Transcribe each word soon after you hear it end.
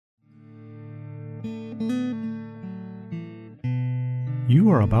You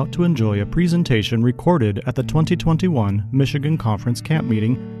are about to enjoy a presentation recorded at the 2021 Michigan Conference Camp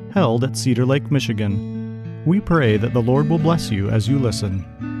Meeting held at Cedar Lake, Michigan. We pray that the Lord will bless you as you listen.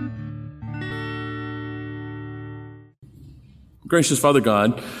 Gracious Father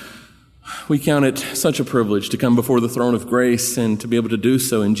God, we count it such a privilege to come before the throne of grace and to be able to do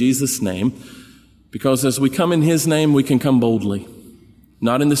so in Jesus' name, because as we come in His name, we can come boldly,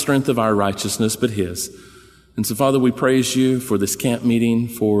 not in the strength of our righteousness, but His. And so, Father, we praise You for this camp meeting,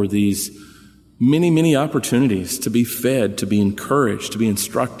 for these many, many opportunities to be fed, to be encouraged, to be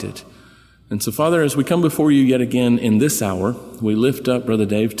instructed. And so, Father, as we come before You yet again in this hour, we lift up Brother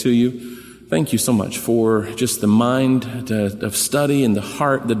Dave to You. Thank You so much for just the mind of study and the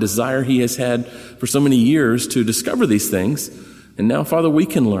heart, the desire he has had for so many years to discover these things. And now, Father, we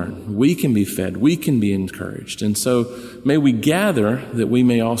can learn, we can be fed, we can be encouraged. And so may we gather that we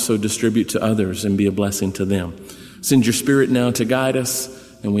may also distribute to others and be a blessing to them. Send Your Spirit now to guide us,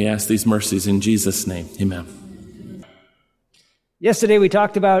 and we ask these mercies in Jesus' name. Amen. Yesterday we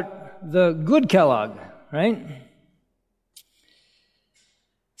talked about the good Kellogg, right?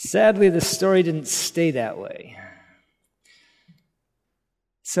 Sadly, the story didn't stay that way.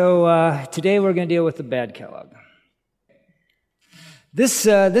 So today we're going to deal with the bad Kellogg. This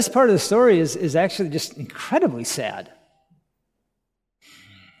part of the story is actually just incredibly sad.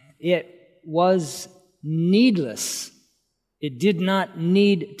 It was needless. It did not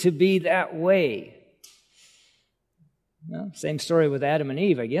need to be that way. Well, same story with Adam and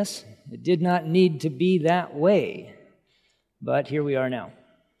Eve, I guess. It did not need to be that way. But here we are now.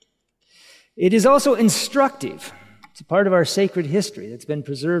 It is also instructive. It's a part of our sacred history that's been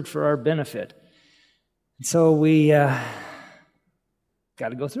preserved for our benefit. And so we got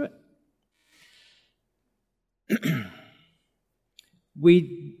to go through it.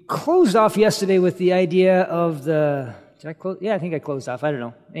 We closed off yesterday with the idea of the... Did I close? Yeah, I think I closed off. I don't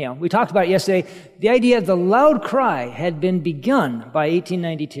know. Anyhow, we talked about it yesterday. The idea of the loud cry had been begun by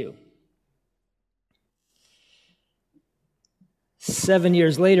 1892. 7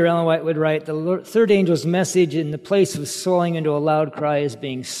 years later, Ellen White would write, the third angel's message in the place of swelling into a loud cry is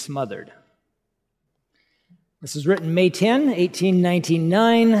being smothered. This was written May 10,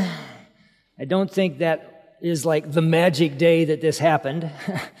 1899. I don't think that is like the magic day that this happened.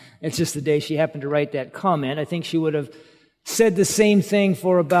 It's just the day she happened to write that comment. I think she would have said the same thing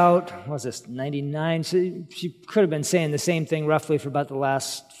for about, what was this, 99? So she could have been saying the same thing roughly for about the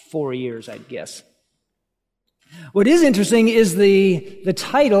last 4 years, I'd guess. What is interesting is the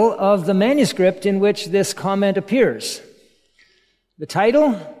title of the manuscript in which this comment appears. The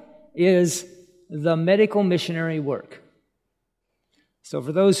title is The Medical Missionary Work. So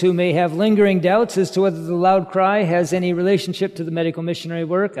for those who may have lingering doubts as to whether the loud cry has any relationship to the medical missionary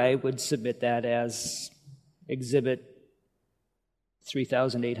work, I would submit that as Exhibit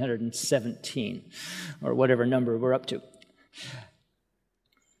 3,817, or whatever number we're up to.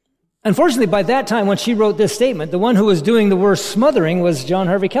 Unfortunately, by that time, when she wrote this statement, the one who was doing the worst smothering was John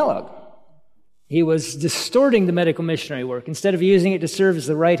Harvey Kellogg. He was distorting the medical missionary work. Instead of using it to serve as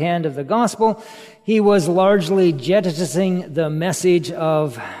the right hand of the gospel, he was largely jettisoning the message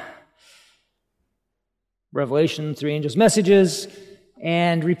of Revelation, three angels' messages,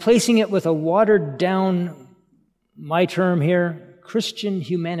 and replacing it with a watered-down, my term here, Christian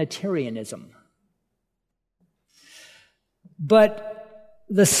humanitarianism. But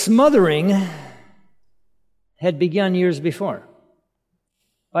the smothering had begun years before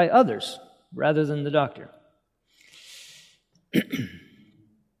by others rather than the doctor.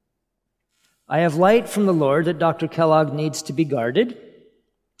 I have light from the Lord that Dr. Kellogg needs to be guarded.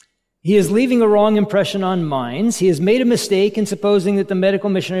 He is leaving a wrong impression on minds. He has made a mistake in supposing that the medical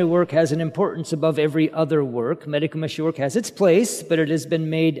missionary work has an importance above every other work. Medical missionary work has its place, but it has been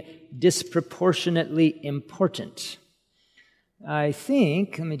made disproportionately important. I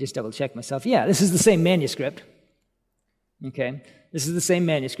think, let me just double check myself. Yeah, this is the same manuscript. Okay, this is the same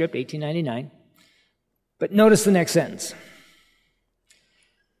manuscript, 1899. But notice the next sentence.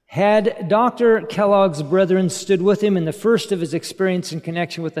 Had Dr. Kellogg's brethren stood with him in the first of his experience in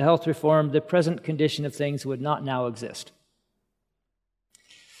connection with the health reform, the present condition of things would not now exist.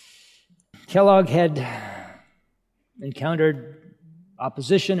 Kellogg had encountered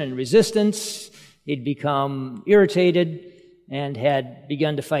opposition and resistance. He'd become irritated and had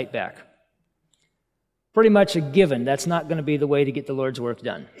begun to fight back. Pretty much a given. That's not going to be the way to get the Lord's work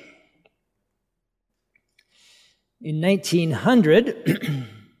done. In 1900,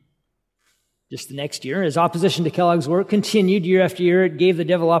 just the next year, as opposition to Kellogg's work continued year after year, it gave the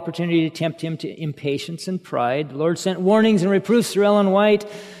devil opportunity to tempt him to impatience and pride. The Lord sent warnings and reproofs through Ellen White.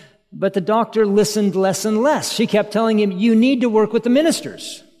 But the doctor listened less and less. She kept telling him, you need to work with the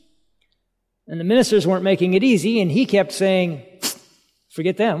ministers. And the ministers weren't making it easy, and he kept saying,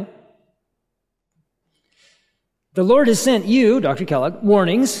 forget them. The Lord has sent you, Dr. Kellogg,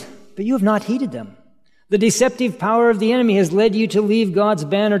 warnings, but you have not heeded them. The deceptive power of the enemy has led you to leave God's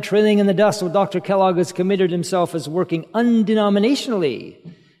banner trailing in the dust. So Dr. Kellogg has committed himself as working undenominationally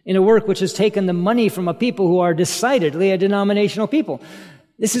in a work which has taken the money from a people who are decidedly a denominational people.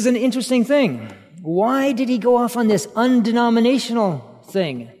 This is an interesting thing. Why did he go off on this undenominational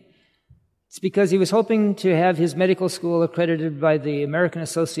thing? It's because he was hoping to have his medical school accredited by the American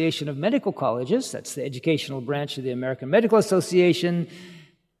Association of Medical Colleges. That's the educational branch of the American Medical Association.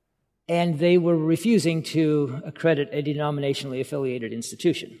 And they were refusing to accredit a denominationally affiliated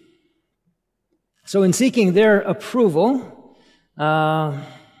institution. So in seeking their approval,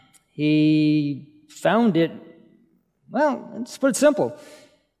 he found it, well, let's put it simple.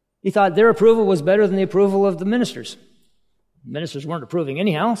 He thought their approval was better than the approval of the ministers. The ministers weren't approving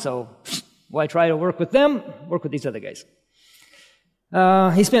anyhow, so why try to work with them? Work with these other guys.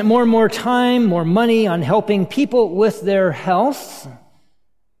 He spent more and more time, more money on helping people with their health,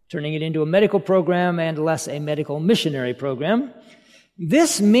 turning it into a medical program and less a medical missionary program.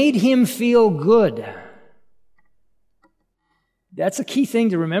 This made him feel good. That's a key thing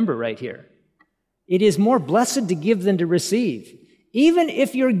to remember right here. It is more blessed to give than to receive, even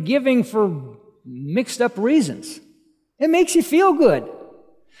if you're giving for mixed up reasons. It makes you feel good.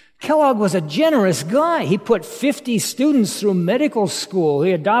 Kellogg was a generous guy. He put 50 students through medical school.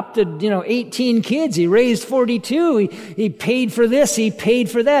 He adopted, 18 kids. He raised 42. He paid for this. He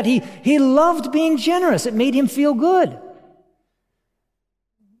paid for that. He loved being generous. It made him feel good.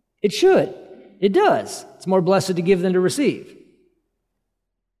 It should. It does. It's more blessed to give than to receive.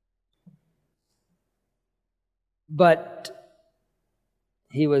 But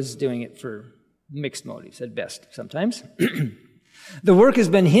he was doing it for mixed motives at best sometimes. The work has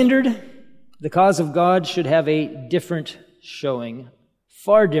been hindered. The cause of God should have a different showing,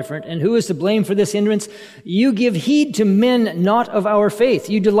 far different. And who is to blame for this hindrance? You give heed to men not of our faith.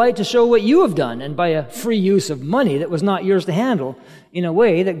 You delight to show what you have done, and by a free use of money that was not yours to handle in a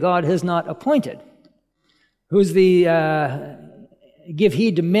way that God has not appointed. Who's the give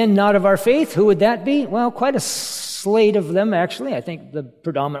heed to men not of our faith? Who would that be? Well, quite a slate of them, actually. I think the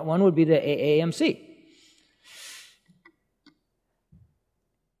predominant one would be the AAMC.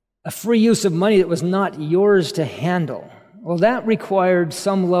 A free use of money that was not yours to handle. Well, that required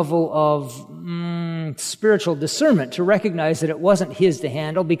some level of spiritual discernment to recognize that it wasn't his to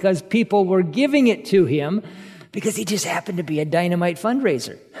handle because people were giving it to him because he just happened to be a dynamite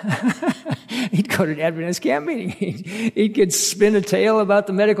fundraiser. He'd go to an Adventist camp meeting. He could spin a tale about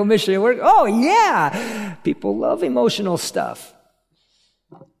the medical missionary work. Oh, yeah! People love emotional stuff.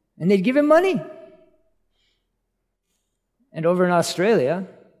 And they'd give him money. And over in Australia,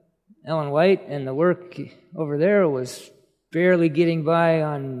 Ellen White and the work over there was barely getting by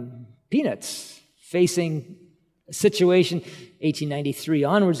on peanuts, facing a situation. 1893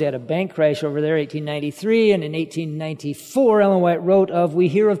 onwards, they had a bank crash over there, 1893, and in 1894, Ellen White wrote of, we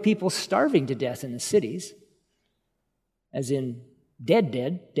hear of people starving to death in the cities, as in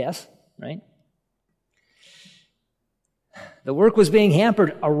death, right? The work was being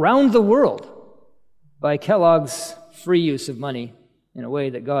hampered around the world by Kellogg's free use of money in a way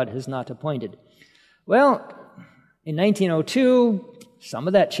that God has not appointed. Well, in 1902, some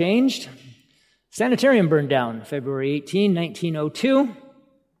of that changed. Sanitarium burned down February 18, 1902.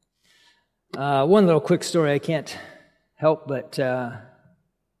 One little quick story I can't help but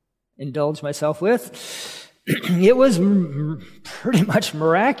indulge myself with. It was pretty much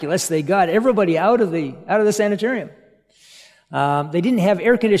miraculous. They got everybody out of the sanitarium. They didn't have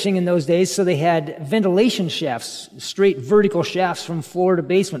air conditioning in those days, so they had ventilation shafts, straight vertical shafts from floor to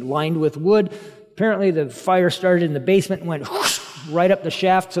basement, lined with wood. Apparently, the fire started in the basement and went whoosh, right up the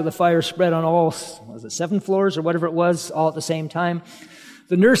shaft, so the fire spread on all, 7 floors or whatever it was, all at the same time.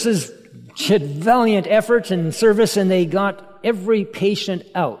 The nurses did valiant effort and service, and they got every patient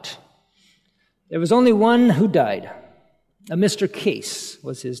out. There was only one who died. A Mr. Case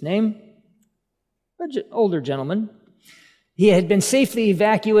was his name, an older gentleman. He had been safely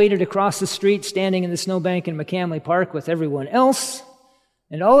evacuated across the street, standing in the snowbank in McCamley Park with everyone else,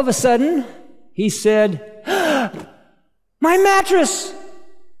 and all of a sudden, he said, "My mattress!"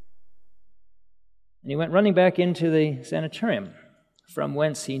 And he went running back into the sanitarium, from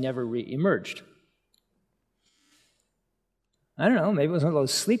whence he never re-emerged. I don't know, maybe it was one of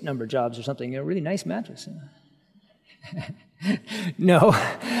those sleep number jobs or something, a really nice mattress. No.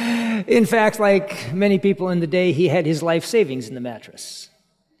 In fact, like many people in the day, he had his life savings in the mattress.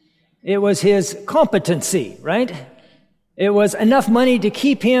 It was his competency, right? It was enough money to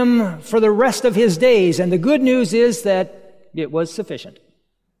keep him for the rest of his days. And the good news is that it was sufficient.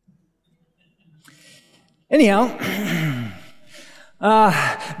 Anyhow,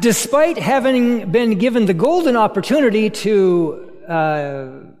 despite having been given the golden opportunity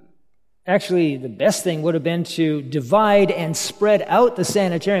to, actually the best thing would have been to divide and spread out the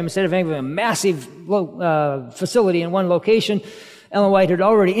sanitarium instead of having a massive facility in one location. Ellen White had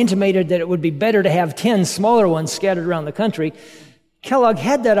already intimated that it would be better to have 10 smaller ones scattered around the country. Kellogg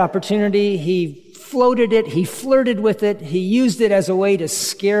had that opportunity. He floated it. He flirted with it. He used it as a way to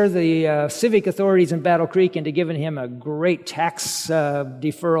scare the civic authorities in Battle Creek into giving him a great tax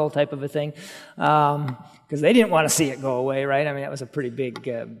deferral type of a thing, because they didn't want to see it go away, right? I mean, that was a pretty big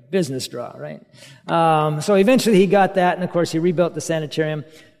business draw, right? So eventually he got that, and of course he rebuilt the sanitarium.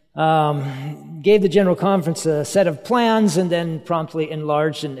 Gave the General Conference a set of plans, and then promptly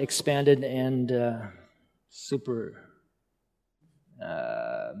enlarged and expanded and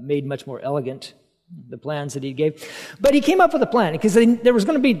made much more elegant the plans that he gave. But he came up with a plan because they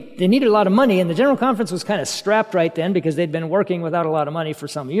needed a lot of money, and the General Conference was kind of strapped right then because they'd been working without a lot of money for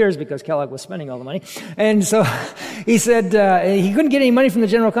some years because Kellogg was spending all the money. And so he said he couldn't get any money from the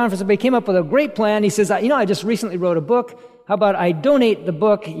General Conference, but he came up with a great plan. He says, I just recently wrote a book. How about I donate the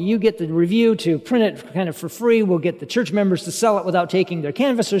book, you get the review to print it kind of for free, we'll get the church members to sell it without taking their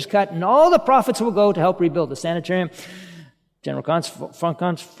canvasser's cut, and all the profits will go to help rebuild the sanitarium. General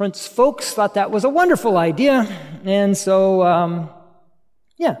Conference folks thought that was a wonderful idea, and so,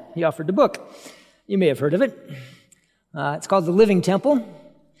 he offered the book. You may have heard of it. It's called The Living Temple.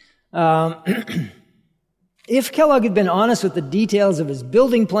 If Kellogg had been honest with the details of his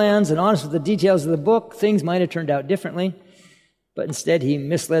building plans and honest with the details of the book, things might have turned out differently. But instead, he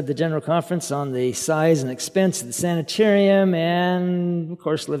misled the General Conference on the size and expense of the sanitarium, and, of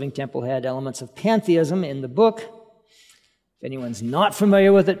course, Living Temple had elements of pantheism in the book. If anyone's not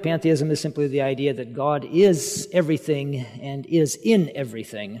familiar with it, pantheism is simply the idea that God is everything and is in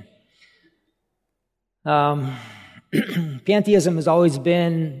everything. Pantheism has always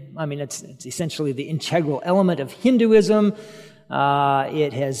been, it's essentially the integral element of Hinduism.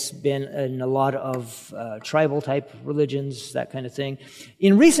 It has been in a lot of tribal-type religions, that kind of thing.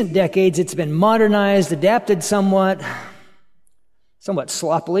 In recent decades, it's been modernized, adapted somewhat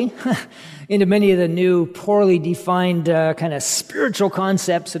sloppily, into many of the new, poorly defined kind of spiritual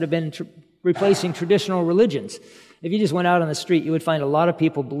concepts that have been replacing traditional religions. If you just went out on the street, you would find a lot of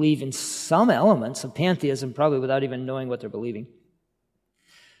people believe in some elements of pantheism, probably without even knowing what they're believing.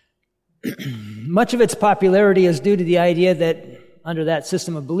 Much of its popularity is due to the idea that under that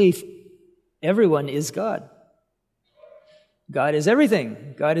system of belief, everyone is God. God is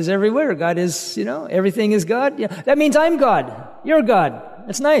everything. God is everywhere. God is, everything is God. Yeah, that means I'm God. You're God.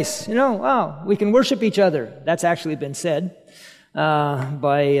 That's nice. Wow, we can worship each other. That's actually been said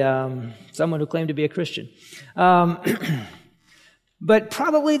by someone who claimed to be a Christian. But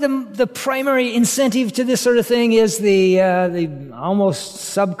probably the primary incentive to this sort of thing is the almost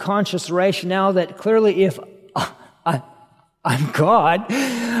subconscious rationale that clearly if I'm God,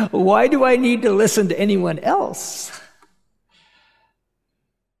 why do I need to listen to anyone else?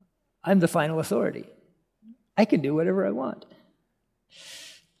 I'm the final authority. I can do whatever I want.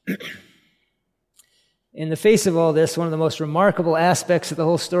 In the face of all this, one of the most remarkable aspects of the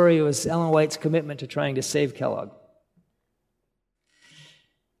whole story was Ellen White's commitment to trying to save Kellogg.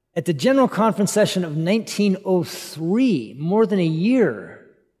 At the General Conference session of 1903, more than a year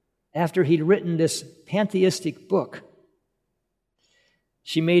after he'd written this pantheistic book,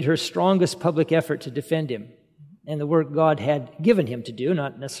 she made her strongest public effort to defend him and the work God had given him to do,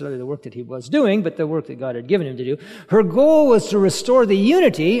 not necessarily the work that he was doing, but the work that God had given him to do. Her goal was to restore the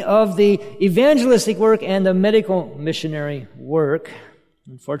unity of the evangelistic work and the medical missionary work.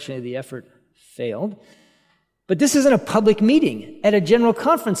 Unfortunately, the effort failed. But this isn't a public meeting at a General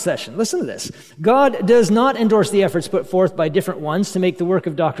Conference session. Listen to this. God does not endorse the efforts put forth by different ones to make the work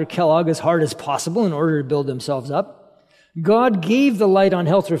of Dr. Kellogg as hard as possible in order to build themselves up. God gave the light on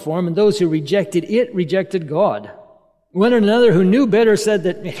health reform, and those who rejected it rejected God. One another who knew better said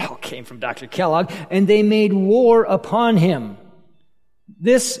that it all came from Dr. Kellogg, and they made war upon him.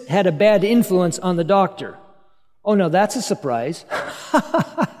 This had a bad influence on the doctor. Oh, no, that's a surprise.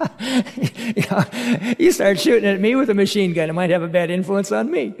 You start shooting at me with a machine gun, it might have a bad influence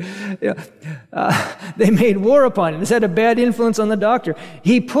on me. They made war upon him. This had a bad influence on the doctor.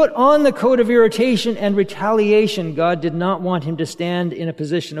 He put on the coat of irritation and retaliation. God did not want him to stand in a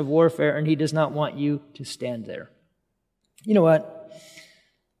position of warfare, and he does not want you to stand there. You know what?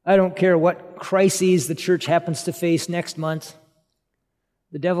 I don't care what crises the church happens to face next month.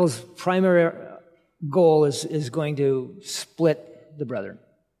 The devil's primary goal is going to split the brethren.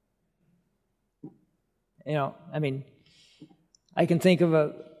 I can think of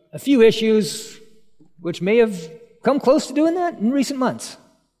a few issues which may have come close to doing that in recent months.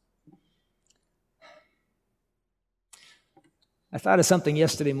 I thought of something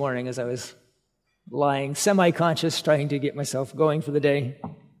yesterday morning as I was lying semi-conscious, trying to get myself going for the day.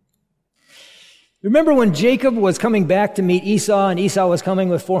 Remember when Jacob was coming back to meet Esau, and Esau was coming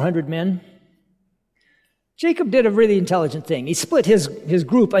with 400 men? Jacob did a really intelligent thing. He split his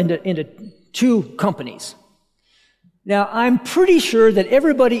group into two companies. Now, I'm pretty sure that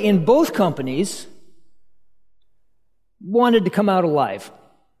everybody in both companies wanted to come out alive.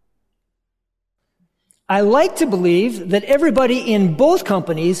 I like to believe that everybody in both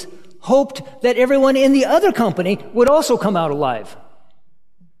companies hoped that everyone in the other company would also come out alive.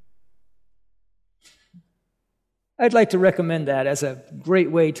 I'd like to recommend that as a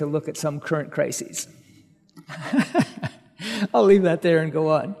great way to look at some current crises. I'll leave that there and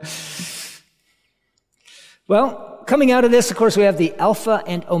go on. Well, coming out of this, of course, we have the Alpha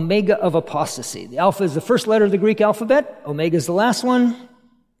and Omega of apostasy. The Alpha is the first letter of the Greek alphabet. Omega is the last one.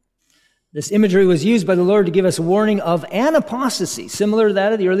 This imagery was used by the Lord to give us a warning of an apostasy, similar to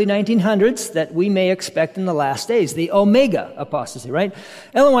that of the early 1900s, that we may expect in the last days, the Omega apostasy, right?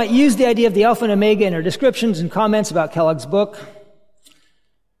 Ellen White used the idea of the Alpha and Omega in her descriptions and comments about Kellogg's book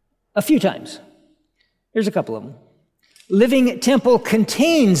a few times. Here's a couple of them. Living Temple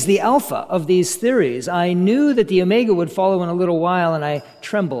contains the Alpha of these theories. I knew that the Omega would follow in a little while, and I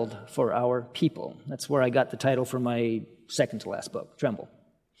trembled for our people. That's where I got the title for my second to last book, Tremble.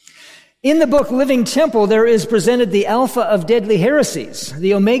 In the book Living Temple, there is presented the Alpha of deadly heresies.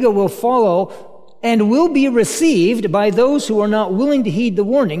 The Omega will follow and will be received by those who are not willing to heed the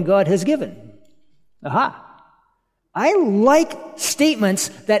warning God has given. Aha! I like statements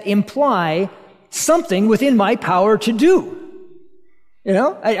that imply something within my power to do.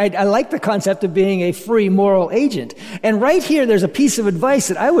 I like the concept of being a free moral agent. And right here, there's a piece of advice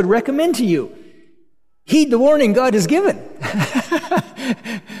that I would recommend to you. Heed the warning God has given.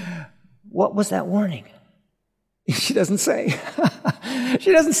 What was that warning? She doesn't say.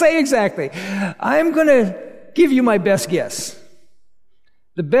 She doesn't say exactly. I'm going to give you my best guess.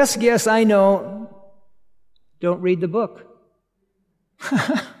 The best guess I know, don't read the book.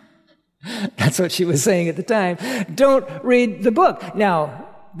 That's what she was saying at the time. Don't read the book. Now,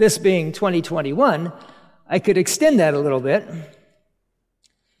 this being 2021, I could extend that a little bit.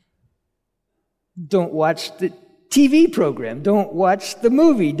 Don't watch the TV program. Don't watch the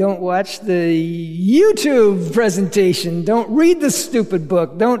movie. Don't watch the YouTube presentation. Don't read the stupid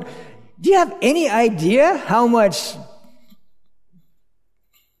book. Do you have any idea how much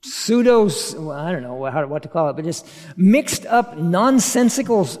I don't know what to call it, but just mixed up,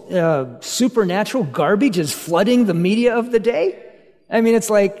 nonsensical, supernatural garbage is flooding the media of the day? I mean, it's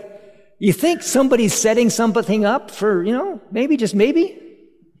like, you think somebody's setting something up for, maybe, just maybe?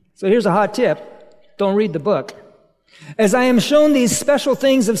 So here's a hot tip. Don't read the book. As I am shown these special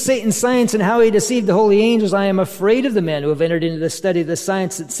things of Satan's science and how he deceived the holy angels, I am afraid of the men who have entered into the study of the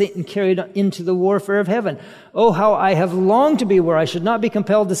science that Satan carried into the warfare of heaven. Oh, how I have longed to be where I should not be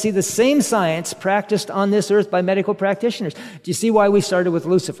compelled to see the same science practiced on this earth by medical practitioners. Do you see why we started with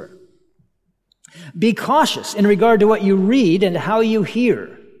Lucifer? Be cautious in regard to what you read and how you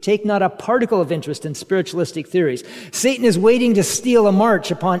hear. Take not a particle of interest in spiritualistic theories. Satan is waiting to steal a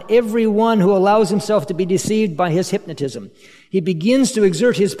march upon everyone who allows himself to be deceived by his hypnotism. He begins to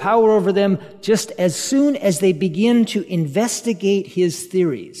exert his power over them just as soon as they begin to investigate his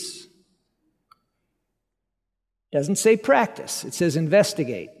theories. It doesn't say practice, it says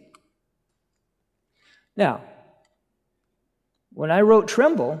investigate. Now, when I wrote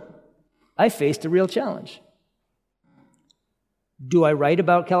Tremble, I faced a real challenge. Do I write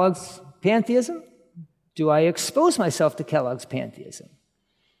about Kellogg's pantheism? Do I expose myself to Kellogg's pantheism?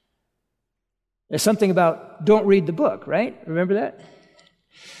 There's something about don't read the book, right? Remember that?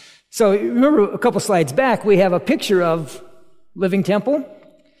 So remember a couple slides back, we have a picture of Living Temple.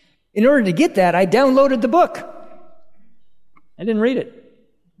 In order to get that, I downloaded the book. I didn't read it.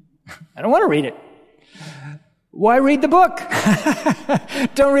 I don't want to read it. Why read the book?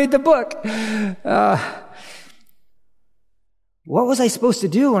 Don't read the book. What was I supposed to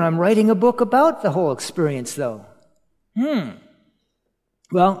do when I'm writing a book about the whole experience, though?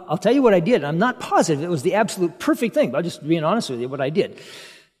 Well, I'll tell you what I did. I'm not positive it was the absolute perfect thing, but I'm just being honest with you, what I did.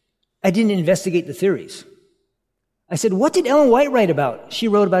 I didn't investigate the theories. I said, what did Ellen White write about? She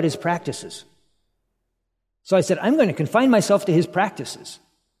wrote about his practices. So I said, I'm going to confine myself to his practices.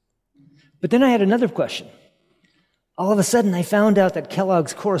 But then I had another question. all of a sudden I found out that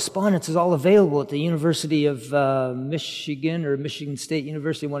Kellogg's correspondence is all available at the University of Michigan or Michigan State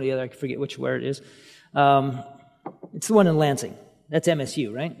University, one or the other. I forget where it is. It's the one in Lansing. That's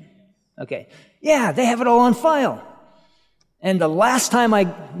MSU, right? Okay. Yeah, they have it all on file. And the last time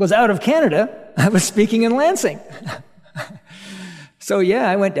I was out of Canada, I was speaking in Lansing. So yeah,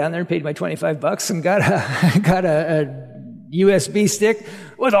 I went down there and paid my $25 and got a USB stick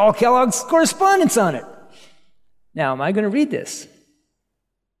with all Kellogg's correspondence on it. Now, am I going to read this?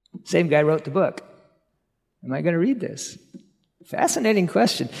 Same guy wrote the book. Am I going to read this? Fascinating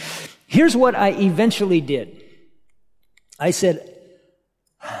question. Here's what I eventually did. I said,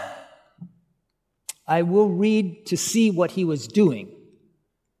 I will read to see what he was doing,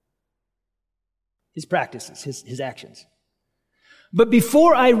 his practices, his actions. But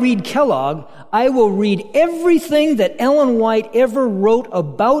before I read Kellogg, I will read everything that Ellen White ever wrote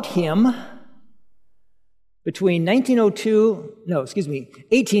about him between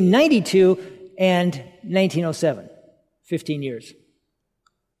 1892 and 1907, 15 years.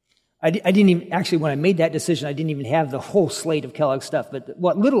 I didn't even, actually, when I made that decision, I didn't even have the whole slate of Kellogg stuff, but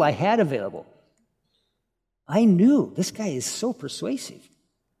what little I had available, I knew this guy is so persuasive.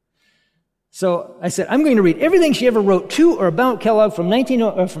 So I said, I'm going to read everything she ever wrote to or about Kellogg from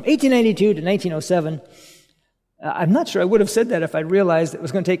 1892 to 1907. I'm not sure I would have said that if I'd realized it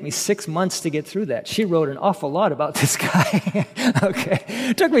was going to take me 6 months to get through that. She wrote an awful lot about this guy. Okay.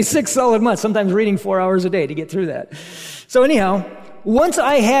 It took me 6 solid months, sometimes reading 4 hours a day to get through that. So anyhow, once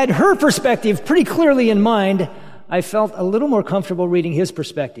I had her perspective pretty clearly in mind, I felt a little more comfortable reading his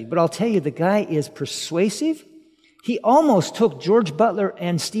perspective. But I'll tell you, the guy is persuasive. He almost took George Butler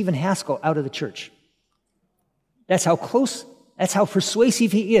and Stephen Haskell out of the church. That's how close, that's how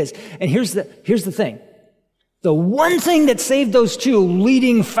persuasive he is. And here's the thing. The one thing that saved those two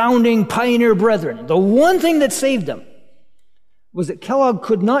leading, founding, pioneer brethren, the one thing that saved them was that Kellogg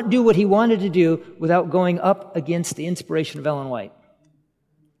could not do what he wanted to do without going up against the inspiration of Ellen White.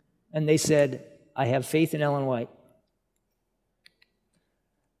 And they said, I have faith in Ellen White.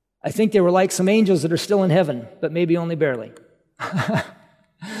 I think they were like some angels that are still in heaven, but maybe only barely.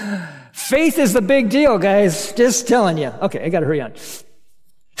 Faith is the big deal, guys. Just telling you. Okay, I got to hurry on.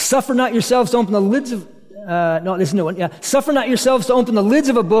 Suffer not yourselves to open the lids of... this is a new one. Yeah. Suffer not yourselves to open the lids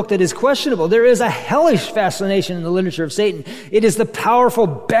of a book that is questionable. There is a hellish fascination in the literature of Satan. It is the powerful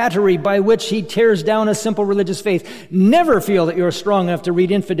battery by which he tears down a simple religious faith. Never feel that you're strong enough to read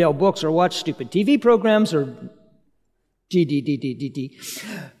infidel books or watch stupid TV programs or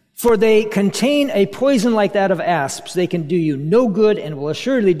for they contain a poison like that of asps. They can do you no good and will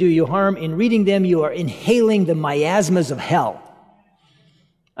assuredly do you harm. In reading them, you are inhaling the miasmas of hell.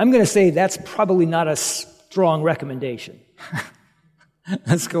 I'm going to say that's probably not a strong recommendation.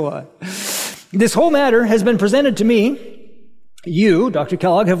 Let's go on. This whole matter has been presented to me. You, Dr.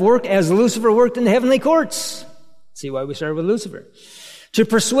 Kellogg, have worked as Lucifer worked in the heavenly courts. See why we started with Lucifer. To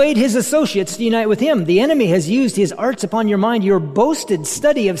persuade his associates to unite with him. The enemy has used his arts upon your mind. Your boasted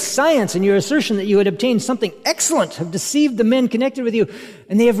study of science and your assertion that you had obtained something excellent have deceived the men connected with you,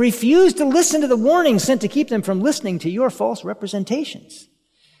 and they have refused to listen to the warnings sent to keep them from listening to your false representations.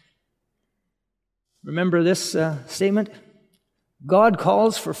 Remember this statement? God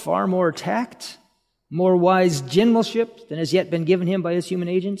calls for far more tact, more wise generalship than has yet been given him by his human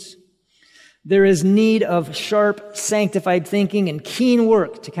agents. There is need of sharp, sanctified thinking and keen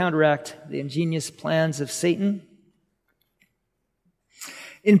work to counteract the ingenious plans of Satan.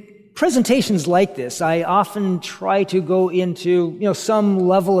 In presentations like this, I often try to go into, some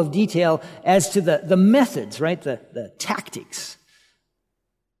level of detail as to the methods, right? The tactics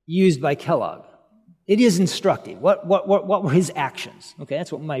used by Kellogg. It is instructive. What were his actions? Okay,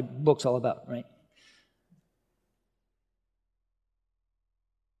 that's what my book's all about, right?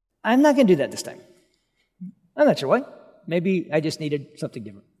 I'm not going to do that this time. I'm not sure why. Maybe I just needed something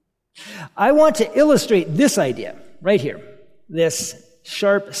different. I want to illustrate this idea right here. This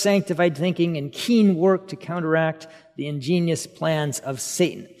sharp, sanctified thinking and keen work to counteract the ingenious plans of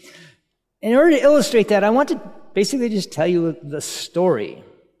Satan. In order to illustrate that, I want to basically just tell you the story.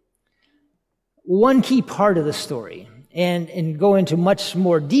 One key part of the story, and go into much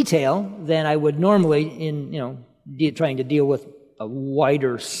more detail than I would normally in, trying to deal with a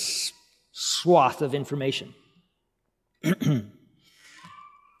wider swath of information.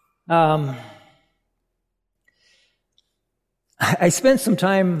 I spent some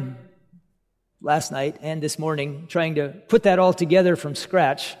time last night and this morning trying to put that all together from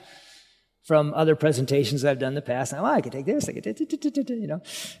scratch from other presentations I've done in the past. I could take this, I could take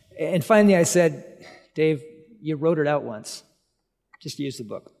And finally I said, Dave, you wrote it out once. Just use the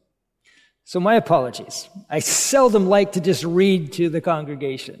book. So my apologies. I seldom like to just read to the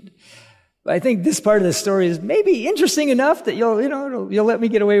congregation. But I think this part of the story is maybe interesting enough that you'll let me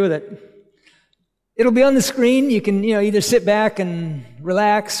get away with it. It'll be on the screen. You can, either sit back and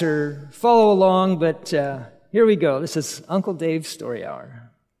relax or follow along, but here we go. This is Uncle Dave's Story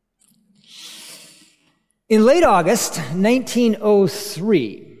Hour. In late August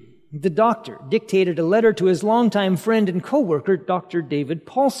 1903, the doctor dictated a letter to his longtime friend and co-worker, Dr. David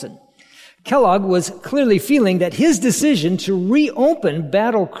Paulson. Kellogg was clearly feeling that his decision to reopen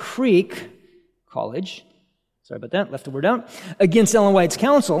Battle Creek College, left a word out, against Ellen White's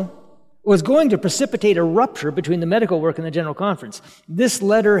counsel, was going to precipitate a rupture between the medical work and the General Conference. This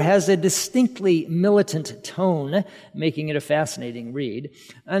letter has a distinctly militant tone, making it a fascinating read.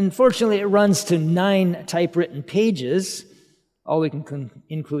 Unfortunately, it runs to 9 typewritten pages. All we can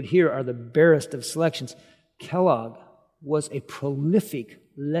include here are the barest of selections. Kellogg was a prolific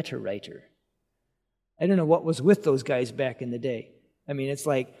letter writer. I don't know what was with those guys back in the day. I mean, it's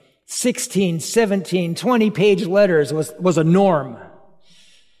like 16, 17, 20-page letters was a norm.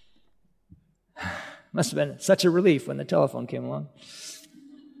 Must have been such a relief when the telephone came along.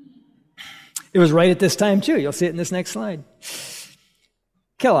 It was right at this time, too. You'll see it in this next slide.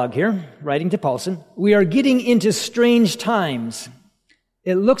 Kellogg here, writing to Paulson, "We are getting into strange times.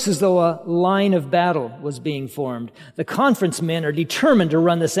 It looks as though a line of battle was being formed. The conference men are determined to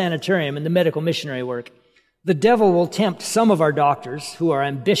run the sanitarium and the medical missionary work. The devil will tempt some of our doctors, who are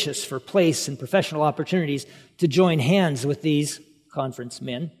ambitious for place and professional opportunities, to join hands with these conference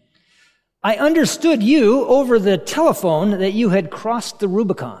men. I understood you over the telephone that you had crossed the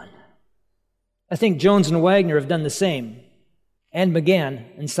Rubicon. I think Jones and Wagner have done the same, and McGann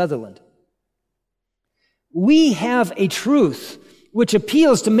and Sutherland. We have a truth which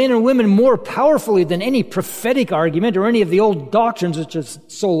appeals to men and women more powerfully than any prophetic argument or any of the old doctrines which have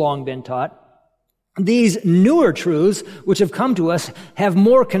so long been taught. These newer truths which have come to us have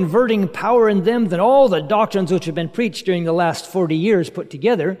more converting power in them than all the doctrines which have been preached during the last 40 years put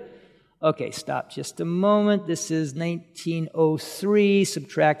together." Okay, stop just a moment. This is 1903.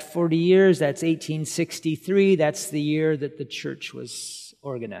 Subtract 40 years. That's 1863. That's the year that the church was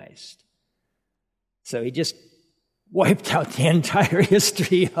organized. So he just wiped out the entire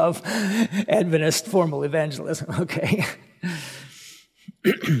history of Adventist formal evangelism. Okay.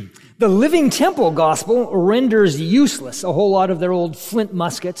 The Living Temple gospel renders useless a whole lot of their old flint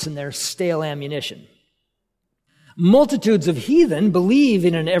muskets and their stale ammunition. Multitudes of heathen believe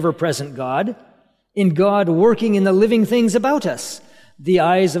in an ever-present God, in God working in the living things about us. The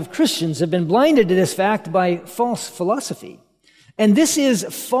eyes of Christians have been blinded to this fact by false philosophy. And this is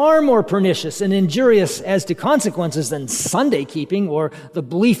far more pernicious and injurious as to consequences than Sunday keeping or the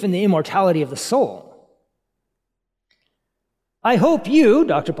belief in the immortality of the soul. I hope you,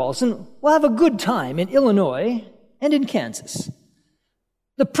 Dr. Paulson, will have a good time in Illinois and in Kansas.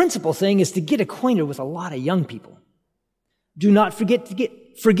 The principal thing is to get acquainted with a lot of young people. Do not forget to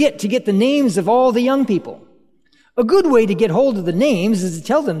get the names of all the young people. A good way to get hold of the names is to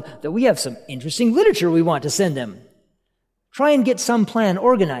tell them that we have some interesting literature we want to send them. Try and get some plan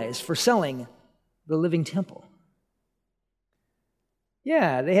organized for selling the Living Temple.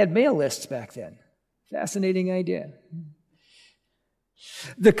 Yeah, they had mail lists back then. Fascinating idea.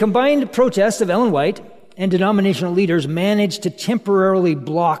 The combined protests of Ellen White and denominational leaders managed to temporarily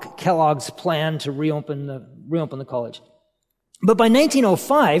block Kellogg's plan to reopen the college. But by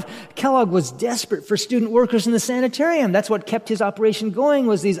 1905, Kellogg was desperate for student workers in the sanitarium. That's what kept his operation going,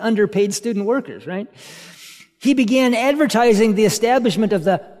 was these underpaid student workers, right? He began advertising the establishment of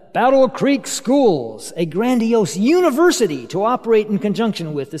the Battle Creek Schools, a grandiose university to operate in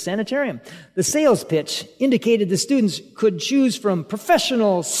conjunction with the sanitarium. The sales pitch indicated the students could choose from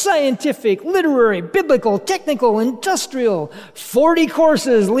professional, scientific, literary, biblical, technical, industrial, 40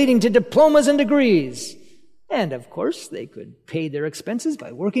 courses leading to diplomas and degrees. And, of course, they could pay their expenses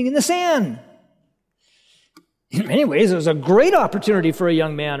by working in the sand. In many ways, it was a great opportunity for a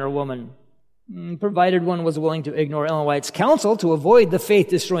young man or woman, provided one was willing to ignore Ellen White's counsel to avoid the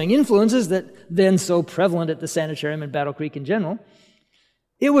faith-destroying influences that then so prevalent at the sanitarium and Battle Creek in general.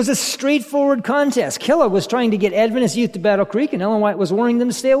 It was a straightforward contest. Kellogg was trying to get Adventist youth to Battle Creek, and Ellen White was warning them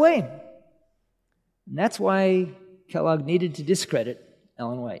to stay away. And that's why Kellogg needed to discredit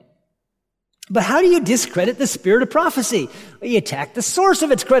Ellen White. But how do you discredit the spirit of prophecy? Well, you attack the source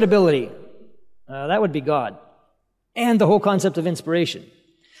of its credibility. That would be God. And the whole concept of inspiration.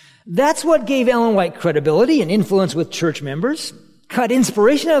 That's what gave Ellen White credibility and influence with church members. Cut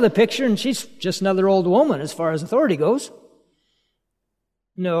inspiration out of the picture, and she's just another old woman as far as authority goes.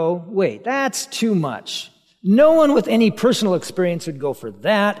 No, wait, that's too much. No one with any personal experience would go for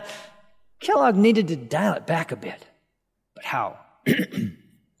that. Kellogg needed to dial it back a bit. But how?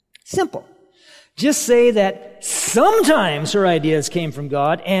 Simple. Just say that sometimes her ideas came from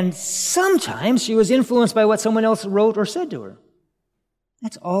God, and sometimes she was influenced by what someone else wrote or said to her.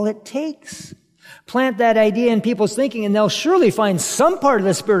 That's all it takes. Plant that idea in people's thinking, and they'll surely find some part of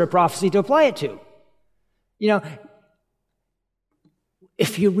the spirit of prophecy to apply it to. You know,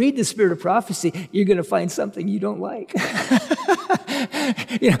 if you read the spirit of prophecy, you're going to find something you don't like.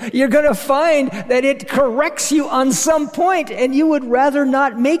 You're going to find that it corrects you on some point, and you would rather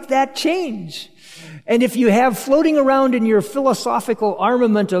not make that change. And if you have floating around in your philosophical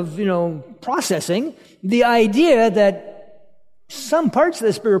armament of, processing, the idea that some parts of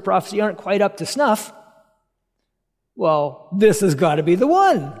the spirit of prophecy aren't quite up to snuff, well, this has got to be the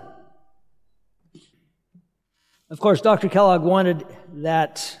one. Of course, Dr. Kellogg wanted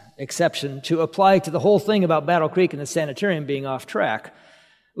that exception to apply to the whole thing about Battle Creek and the sanitarium being off track.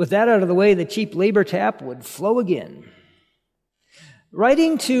 With that out of the way, the cheap labor tap would flow again.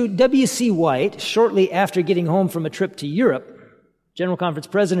 Writing to W.C. White shortly after getting home from a trip to Europe, General Conference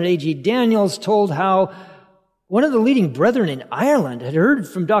President A.G. Daniels told how one of the leading brethren in Ireland had heard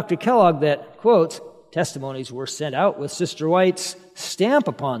from Dr. Kellogg that, quote, testimonies were sent out with Sister White's stamp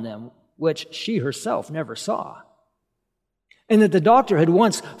upon them, which she herself never saw. And that the doctor had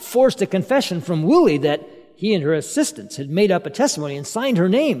once forced a confession from Willie that he and her assistants had made up a testimony and signed her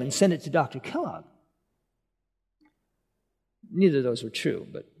name and sent it to Dr. Kellogg. Neither of those were true,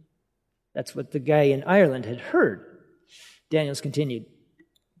 but that's what the guy in Ireland had heard. Daniels continued,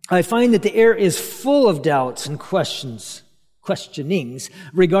 I find that the air is full of doubts and questionings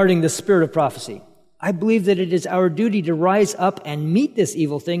regarding the spirit of prophecy. I believe that it is our duty to rise up and meet this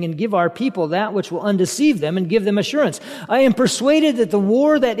evil thing and give our people that which will undeceive them and give them assurance. I am persuaded that the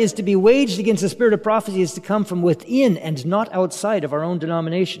war that is to be waged against the spirit of prophecy is to come from within and not outside of our own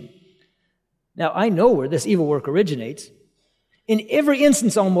denomination. Now, I know where this evil work originates. In every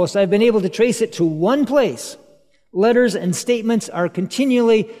instance almost, I've been able to trace it to one place. Letters and statements are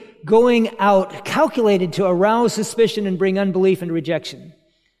continually going out, calculated to arouse suspicion and bring unbelief and rejection.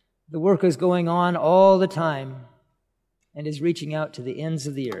 The work is going on all the time and is reaching out to the ends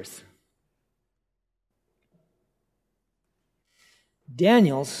of the earth.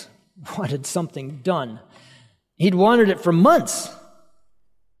 Daniels wanted something done. He'd wanted it for months.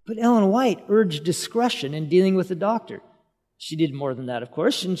 But Ellen White urged discretion in dealing with the doctor. She did more than that, of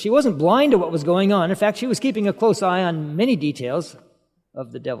course, and she wasn't blind to what was going on. In fact, she was keeping a close eye on many details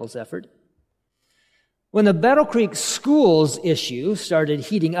of the devil's effort. When the Battle Creek schools issue started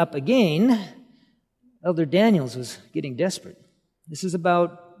heating up again, Elder Daniels was getting desperate. This is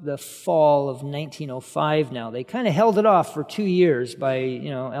about the fall of 1905 now. They kind of held it off for 2 years by,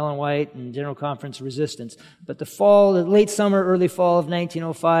 Ellen White and General Conference resistance. But the late summer, early fall of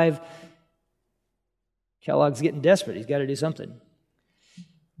 1905, Kellogg's getting desperate. He's got to do something.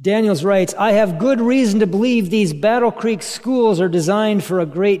 Daniels writes, I have good reason to believe these Battle Creek schools are designed for a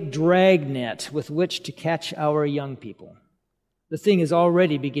great dragnet with which to catch our young people. The thing is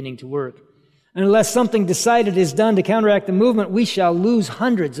already beginning to work. And unless something decided is done to counteract the movement, we shall lose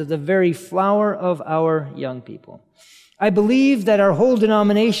hundreds of the very flower of our young people. I believe that our whole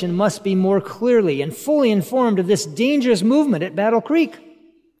denomination must be more clearly and fully informed of this dangerous movement at Battle Creek.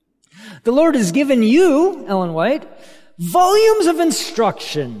 The Lord has given you, Ellen White, volumes of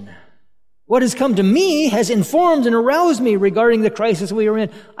instruction. What has come to me has informed and aroused me regarding the crisis we are in.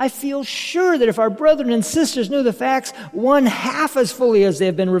 I feel sure that if our brethren and sisters knew the facts 1/2 as fully as they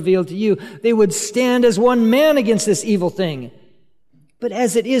have been revealed to you, they would stand as one man against this evil thing. But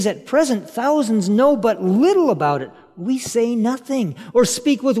as it is at present, thousands know but little about it. We say nothing or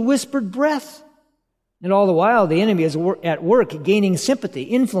speak with whispered breath. And all the while, the enemy is at work gaining sympathy,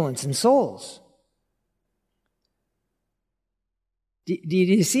 influence, and souls. Do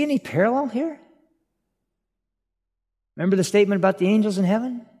you see any parallel here? Remember the statement about the angels in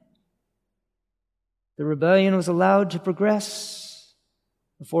heaven? The rebellion was allowed to progress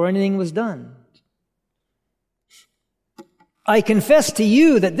before anything was done. I confess to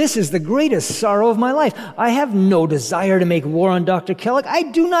you that this is the greatest sorrow of my life. I have no desire to make war on Dr. Kellogg. I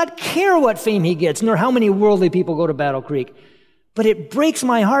do not care what fame he gets, nor how many worldly people go to Battle Creek. But it breaks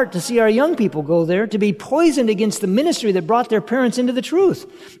my heart to see our young people go there, to be poisoned against the ministry that brought their parents into the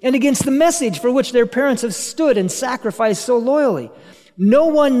truth, and against the message for which their parents have stood and sacrificed so loyally. No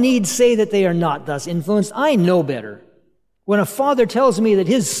one need say that they are not thus influenced. I know better. When a father tells me that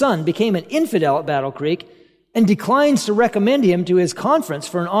his son became an infidel at Battle Creek and declines to recommend him to his conference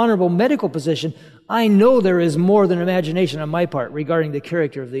for an honorable medical position, I know there is more than imagination on my part regarding the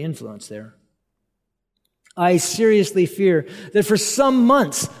character of the influence there. I seriously fear that for some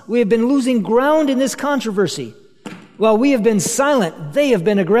months we have been losing ground in this controversy. While we have been silent, they have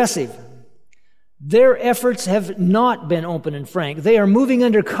been aggressive. Their efforts have not been open and frank. They are moving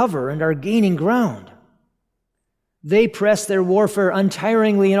under cover and are gaining ground. They press their warfare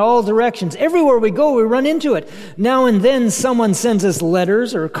untiringly in all directions. Everywhere we go, we run into it. Now and then someone sends us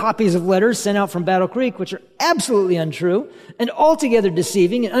letters or copies of letters sent out from Battle Creek, which are absolutely untrue and altogether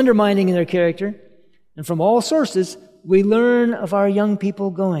deceiving and undermining in their character. And from all sources, we learn of our young people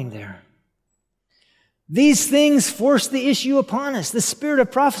going there. These things force the issue upon us. The spirit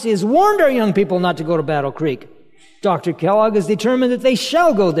of prophecy has warned our young people not to go to Battle Creek. Dr. Kellogg has determined that they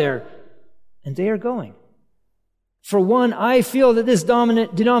shall go there, and they are going. For one, I feel that this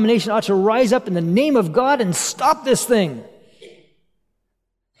dominant denomination ought to rise up in the name of God and stop this thing.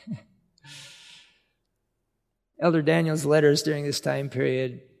 Elder Daniel's letters during this time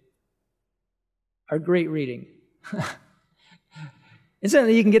period are great reading.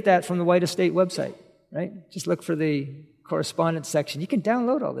 Incidentally, you can get that from the White Estate website, right? Just look for the correspondence section. You can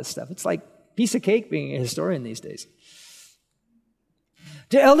download all this stuff. It's like a piece of cake being a historian these days.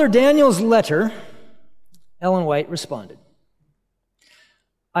 To Elder Daniel's letter, Ellen White responded,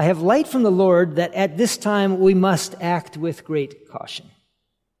 I have light from the Lord that at this time we must act with great caution.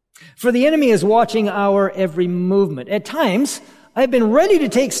 For the enemy is watching our every movement. At times, I have been ready to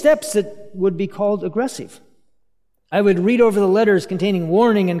take steps that would be called aggressive. I would read over the letters containing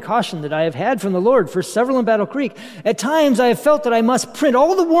warning and caution that I have had from the Lord for several in Battle Creek. At times, I have felt that I must print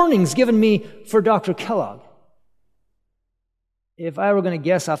all the warnings given me for Dr. Kellogg. If I were going to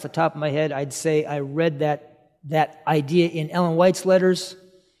guess off the top of my head, I'd say I read that idea in Ellen White's letters.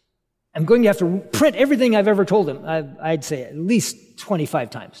 I'm going to have to print everything I've ever told him. I'd say at least 25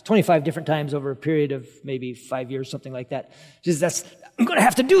 times, 25 different times over a period of maybe 5 years, something like that. I'm going to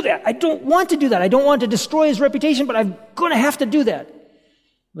have to do that. I don't want to do that. I don't want to destroy his reputation, but I'm going to have to do that. It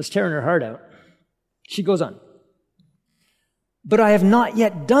was tearing her heart out. She goes on. But I have not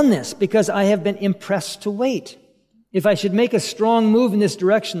yet done this because I have been impressed to wait. If I should make a strong move in this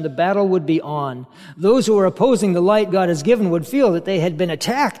direction, the battle would be on. Those who are opposing the light God has given would feel that they had been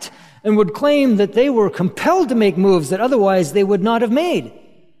attacked and would claim that they were compelled to make moves that otherwise they would not have made.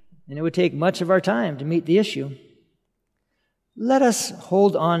 And it would take much of our time to meet the issue. Let us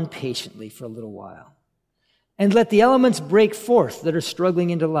hold on patiently for a little while and let the elements break forth that are struggling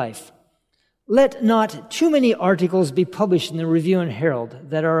into life. Let not too many articles be published in the Review and Herald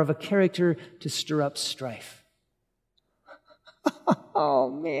that are of a character to stir up strife. Oh,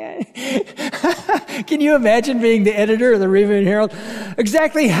 man. Can you imagine being the editor of the Review and Herald?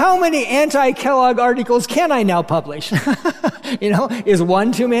 Exactly how many anti-Kellogg articles can I now publish? Is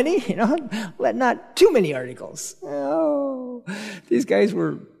one too many? Let not too many articles. Oh, these guys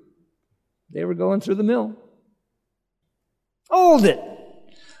were going through the mill. Hold it.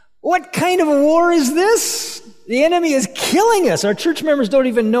 What kind of a war is this? The enemy is killing us. Our church members don't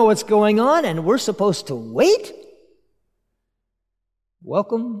even know what's going on, and we're supposed to wait?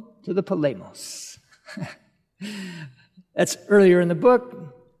 Welcome to the polemos. That's earlier in the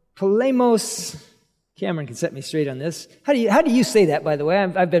book. Polemos. Cameron can set me straight on this. How do you say that, by the way?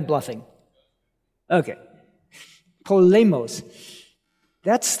 I've been bluffing. Okay. Polemos.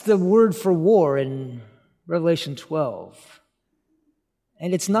 That's the word for war in Revelation 12.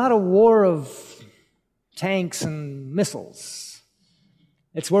 And it's not a war of tanks and missiles.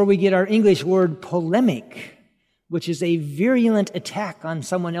 It's where we get our English word polemic, which is a virulent attack on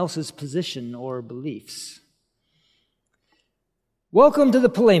someone else's position or beliefs. Welcome to the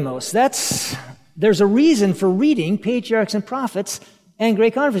polemos. There's a reason for reading Patriarchs and Prophets and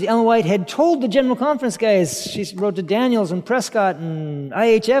Great Conference. Ellen White had told the General Conference guys, she wrote to Daniels and Prescott and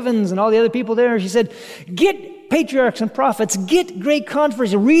I.H. Evans and all the other people there, she said, get Patriarchs and Prophets, get Great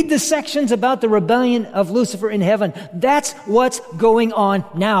Conference, read the sections about the rebellion of Lucifer in heaven. That's what's going on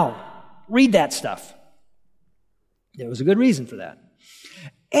now. Read that stuff. There was a good reason for that.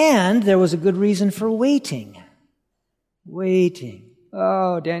 And there was a good reason for waiting. Waiting.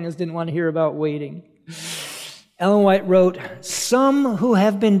 Oh, Daniels didn't want to hear about waiting. Ellen White wrote, some who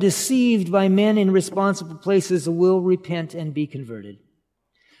have been deceived by men in responsible places will repent and be converted.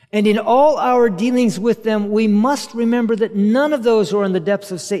 And in all our dealings with them, we must remember that none of those who are in the depths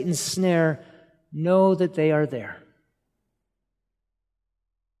of Satan's snare know that they are there.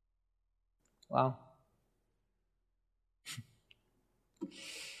 Wow.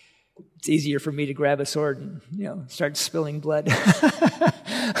 It's easier for me to grab a sword and, start spilling blood.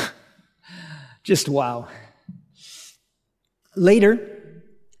 Just wow. Later,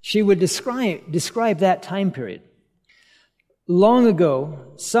 she would describe that time period. Long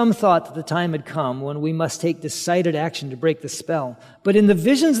ago, some thought that the time had come when we must take decided action to break the spell. But in the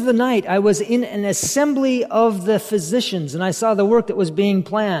visions of the night, I was in an assembly of the physicians, and I saw the work that was being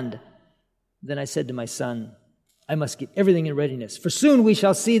planned. Then I said to my son, I must get everything in readiness, for soon we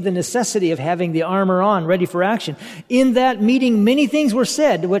shall see the necessity of having the armor on, ready for action. In that meeting, many things were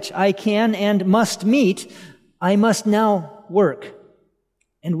said, which I can and must meet. I must now work.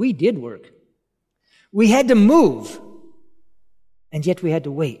 And we did work. We had to move, and yet we had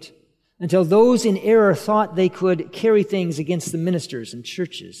to wait until those in error thought they could carry things against the ministers and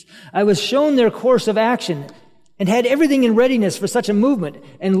churches. I was shown their course of action and had everything in readiness for such a movement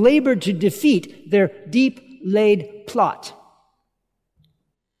and labored to defeat their deep-laid plot.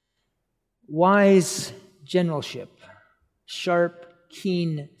 Wise generalship, sharp,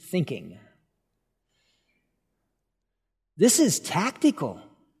 keen thinking. This is tactical.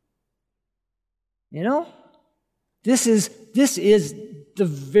 You know? This is the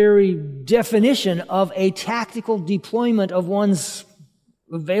very definition of a tactical deployment of one's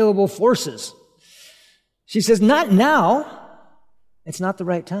available forces. She says, not now. It's not the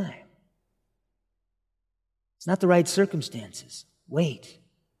right time. It's not the right circumstances. Wait.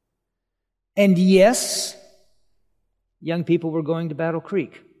 And yes, young people were going to Battle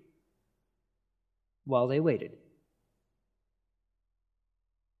Creek while they waited.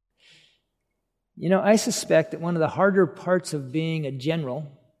 You know, I suspect that one of the harder parts of being a general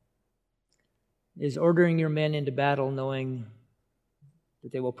is ordering your men into battle knowing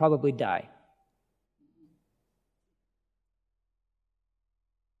that they will probably die.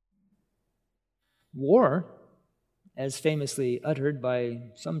 War, as famously uttered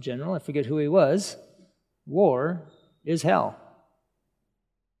by some general, I forget who he was, war is hell.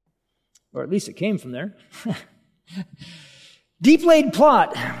 Or at least it came from there. Deep-laid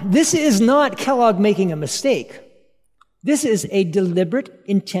plot. This is not Kellogg making a mistake. This is a deliberate,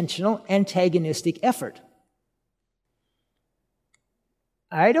 intentional, antagonistic effort.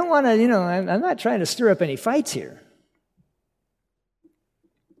 I don't want to, I'm not trying to stir up any fights here.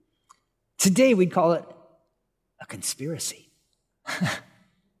 Today we'd call it a conspiracy.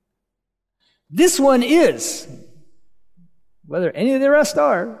 This one is. Whether any of the rest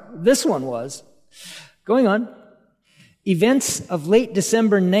are, this one was. Going on. Events of late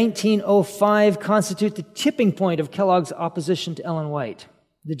December 1905 constitute the tipping point of Kellogg's opposition to Ellen White,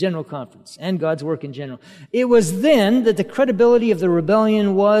 the General Conference, and God's work in general. It was then that the credibility of the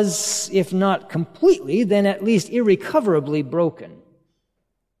rebellion was, if not completely, then at least irrecoverably broken.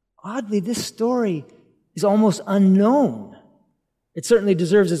 Oddly, this story is almost unknown. It certainly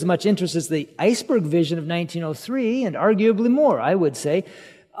deserves as much interest as the iceberg vision of 1903, and arguably more, I would say.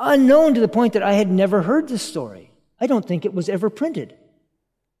 Unknown to the point that I had never heard this story. I don't think it was ever printed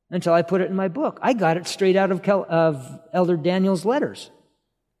until I put it in my book. I got it straight out of Elder Daniel's letters.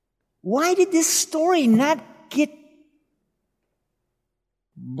 Why did this story not get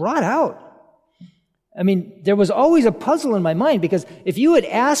brought out? I mean, there was always a puzzle in my mind, because if you had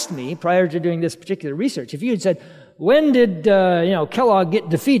asked me prior to doing this particular research, if you had said, when did Kellogg get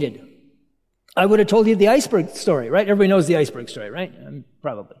defeated? I would have told you the iceberg story, right? Everybody knows the iceberg story, right?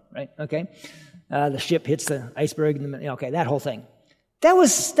 Probably, right? Okay. The ship hits the iceberg, and okay, that whole thing. That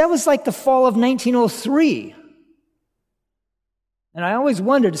was like the fall of 1903. And I always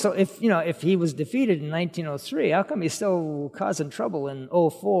wondered, so if he was defeated in 1903, how come he's still causing trouble in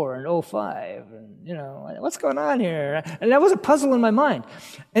 04 and 05? And, what's going on here? And that was a puzzle in my mind.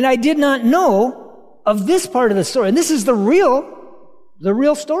 And I did not know of this part of the story. And this is the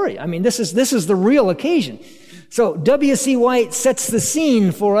real story. I mean, this is the real occasion. So W.C. White sets the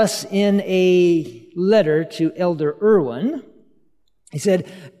scene for us in a letter to Elder Irwin. He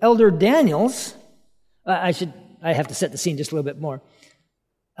said, Elder Daniels, I have to set the scene just a little bit more.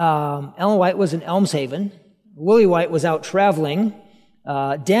 Ellen White was in Elmshaven. Willie White was out traveling.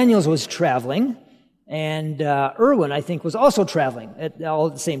 Daniels was traveling. And Irwin, I think, was also traveling all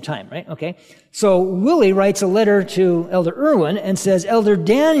at the same time, right? Okay. So Willie writes a letter to Elder Irwin and says, Elder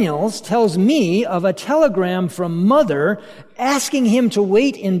Daniels tells me of a telegram from Mother asking him to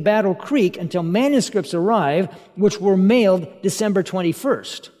wait in Battle Creek until manuscripts arrive, which were mailed December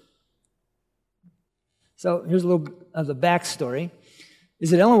 21st. So here's a little of the backstory,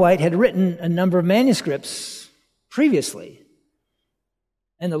 is that Ellen White had written a number of manuscripts previously,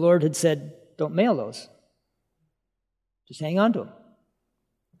 and the Lord had said, don't mail those. Just hang on to them.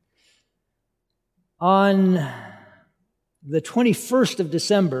 On the 21st of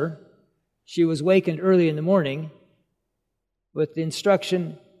December, she was wakened early in the morning with the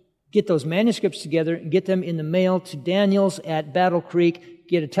instruction, get those manuscripts together and get them in the mail to Daniels at Battle Creek,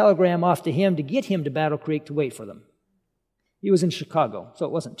 get a telegram off to him to get him to Battle Creek to wait for them. He was in Chicago, so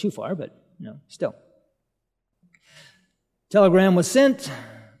it wasn't too far, but, still. Telegram was sent.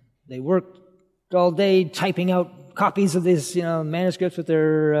 They worked all day typing out copies of these, manuscripts with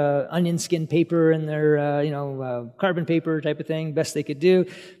their onion skin paper and their, carbon paper type of thing, best they could do.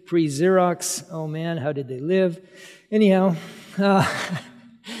 Pre-Xerox. Oh, man, how did they live? Anyhow,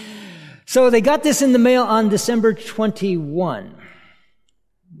 so they got this in the mail on December 21.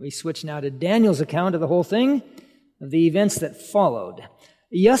 We switch now to Daniel's account of the whole thing, of the events that followed.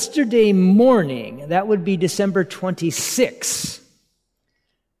 Yesterday morning, that would be December 26.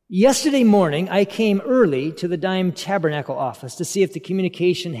 Yesterday morning, I came early to the Dime Tabernacle office to see if the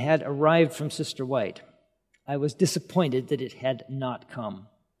communication had arrived from Sister White. I was disappointed that it had not come.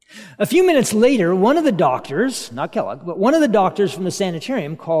 A few minutes later, one of the doctors, not Kellogg, but one of the doctors from the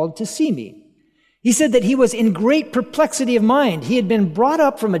sanitarium called to see me. He said that he was in great perplexity of mind. He had been brought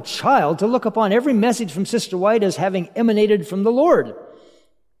up from a child to look upon every message from Sister White as having emanated from the Lord.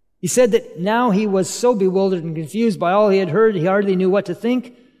 He said that now he was so bewildered and confused by all he had heard, he hardly knew what to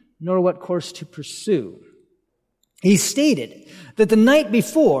think, nor what course to pursue. He stated that the night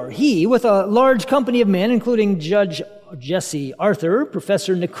before, he, with a large company of men, including Judge Jesse Arthur,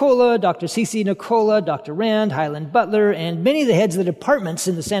 Professor Nicola, Dr. C.C. Nicola, Dr. Rand, Highland Butler, and many of the heads of the departments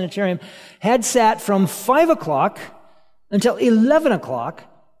in the sanitarium had sat from 5 o'clock until 11 o'clock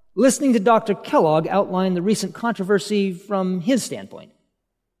listening to Dr. Kellogg outline the recent controversy from his standpoint.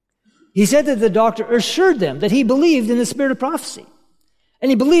 He said that the doctor assured them that he believed in the spirit of prophecy, and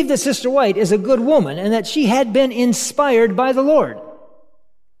he believed that Sister White is a good woman and that she had been inspired by the Lord.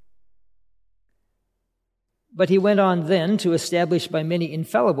 But he went on then to establish by many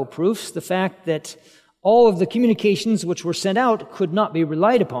infallible proofs the fact that all of the communications which were sent out could not be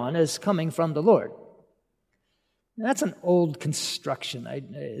relied upon as coming from the Lord. Now, that's an old construction.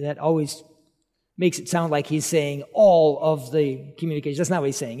 That always makes it sound like he's saying all of the communications. That's not what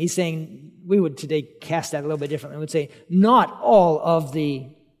he's saying. He's saying, we would today cast that a little bit differently. We would say, not all of the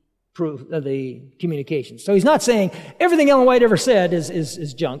proof of the communications. So he's not saying everything Ellen White ever said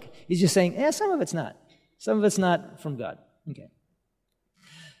is junk. He's just saying, some of it's not. Some of it's not from God. Okay.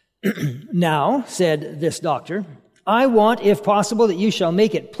 Now, said this doctor, I want, if possible, that you shall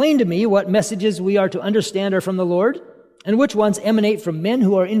make it plain to me what messages we are to understand are from the Lord and which ones emanate from men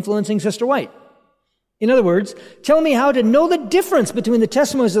who are influencing Sister White. In other words, tell me how to know the difference between the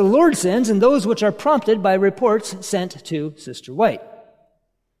testimonies the Lord sends and those which are prompted by reports sent to Sister White.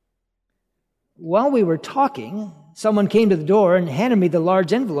 While we were talking, someone came to the door and handed me the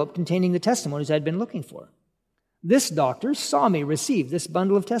large envelope containing the testimonies I'd been looking for. This doctor saw me receive this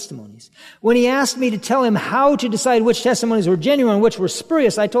bundle of testimonies. When he asked me to tell him how to decide which testimonies were genuine and which were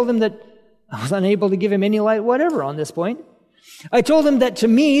spurious, I told him that I was unable to give him any light whatever on this point. I told him that to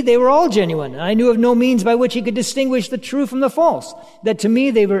me they were all genuine, and I knew of no means by which he could distinguish the true from the false, that to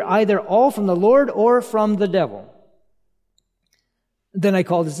me they were either all from the Lord or from the devil. Then I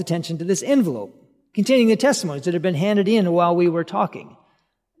called his attention to this envelope containing the testimonies that had been handed in while we were talking.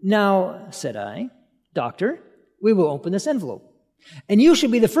 Now, said I, Doctor, we will open this envelope, and you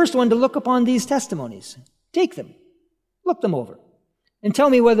should be the first one to look upon these testimonies. Take them, look them over, and tell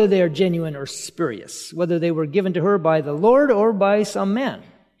me whether they are genuine or spurious, whether they were given to her by the Lord or by some man.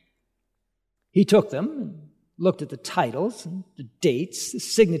 He took them and looked at the titles, and the dates, the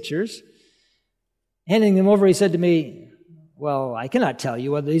signatures. Handing them over, he said to me, well, I cannot tell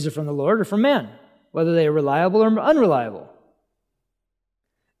you whether these are from the Lord or from man, whether they are reliable or unreliable.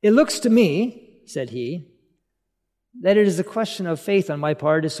 It looks to me, said he, that it is a question of faith on my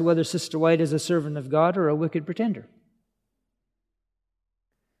part as to whether Sister White is a servant of God or a wicked pretender.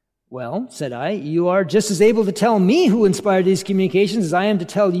 Well, said I, you are just as able to tell me who inspired these communications as I am to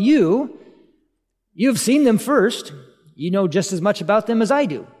tell you. You have seen them first. You know just as much about them as I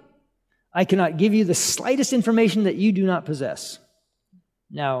do. I cannot give you the slightest information that you do not possess.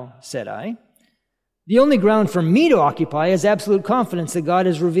 Now, said I, the only ground for me to occupy is absolute confidence that God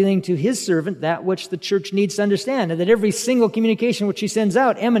is revealing to his servant that which the church needs to understand, and that every single communication which he sends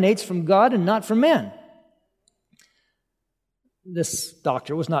out emanates from God and not from man. This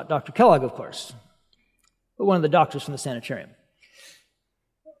doctor was not Dr. Kellogg, of course, but one of the doctors from the sanitarium.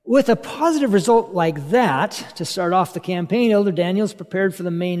 With a positive result like that, to start off the campaign, Elder Daniels prepared for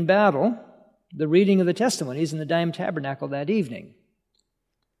the main battle, the reading of the testimonies in the Dime Tabernacle that evening.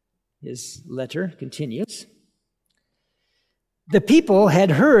 His letter continues. The people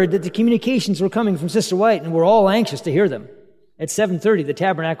had heard that the communications were coming from Sister White and were all anxious to hear them. At 7:30, the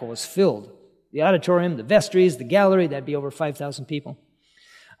tabernacle was filled. The auditorium, the vestries, the gallery, that'd be over 5,000 people.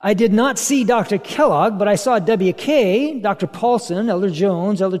 I did not see Dr. Kellogg, but I saw W.K., Dr. Paulson, Elder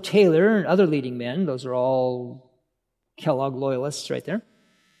Jones, Elder Taylor, and other leading men. Those are all Kellogg loyalists right there.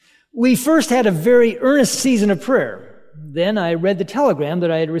 We first had a very earnest season of prayer. Then I read the telegram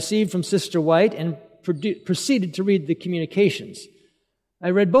that I had received from Sister White and proceeded to read the communications.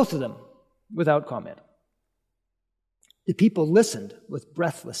 I read both of them without comment. The people listened with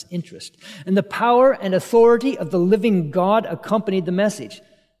breathless interest, and the power and authority of the living God accompanied the message.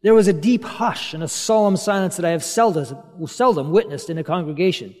 There was a deep hush and a solemn silence that I have seldom witnessed in a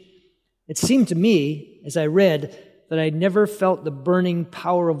congregation. It seemed to me, as I read, that I never felt the burning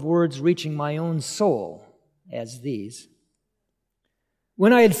power of words reaching my own soul as these.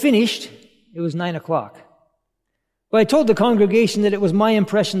 When I had finished, it was 9:00. But I told the congregation that it was my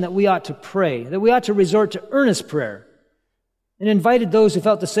impression that we ought to pray, that we ought to resort to earnest prayer, and invited those who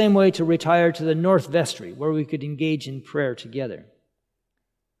felt the same way to retire to the north vestry, where we could engage in prayer together.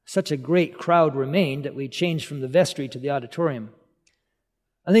 Such a great crowd remained that we changed from the vestry to the auditorium.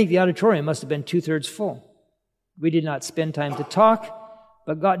 I think the auditorium must have been 2/3 full. We did not spend time to talk,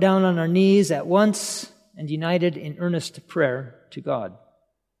 but got down on our knees at once and united in earnest prayer to God.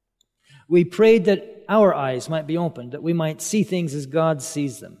 We prayed that our eyes might be opened, that we might see things as God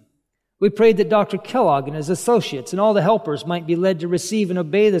sees them. We prayed that Dr. Kellogg and his associates and all the helpers might be led to receive and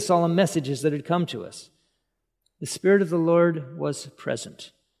obey the solemn messages that had come to us. The Spirit of the Lord was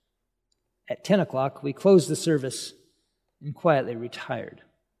present. At 10:00, we closed the service and quietly retired.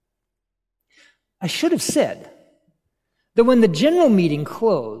 I should have said that when the general meeting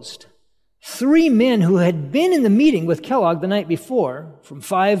closed, 3 men who had been in the meeting with Kellogg the night before, from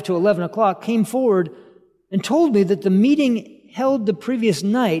 5 to 11:00, came forward and told me that the meeting held the previous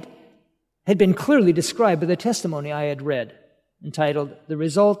night had been clearly described by the testimony I had read, entitled, "The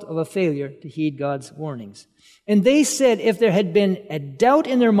Result of a Failure to Heed God's Warnings." And they said if there had been a doubt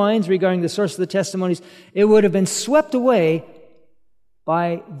in their minds regarding the source of the testimonies, it would have been swept away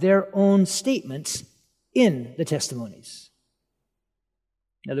by their own statements in the testimonies.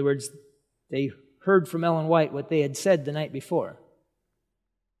 In other words, they heard from Ellen White what they had said the night before.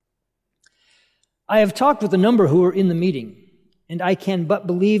 I have talked with a number who were in the meeting, and I can but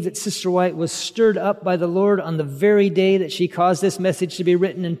believe that Sister White was stirred up by the Lord on the very day that she caused this message to be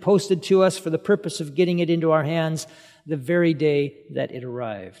written and posted to us for the purpose of getting it into our hands the very day that it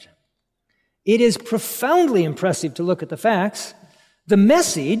arrived. It is profoundly impressive to look at the facts. The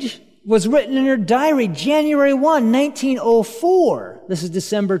message was written in her diary January 1, 1904. This is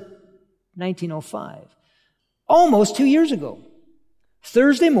December 1905. Almost 2 years ago.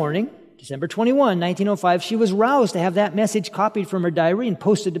 Thursday morning, December 21, 1905, she was roused to have that message copied from her diary and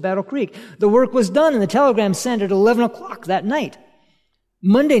posted to Battle Creek. The work was done and the telegram sent at 11:00 that night.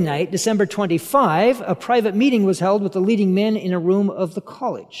 Monday night, December 25, a private meeting was held with the leading men in a room of the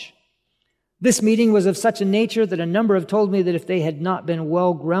college. This meeting was of such a nature that a number have told me that if they had not been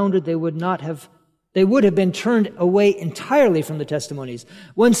well grounded, they would have been turned away entirely from the testimonies.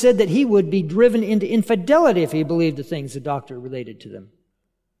 One said that he would be driven into infidelity if he believed the things the doctor related to them.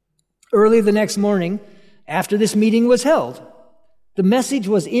 Early the next morning, after this meeting was held, the message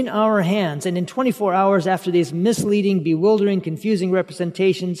was in our hands, and in 24 hours after these misleading, bewildering, confusing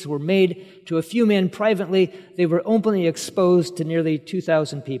representations were made to a few men privately, they were openly exposed to nearly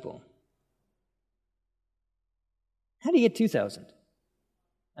 2,000 people. How do you get 2,000?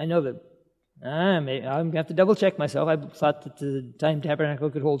 I know that I'm going to have to double-check myself. I thought that the Time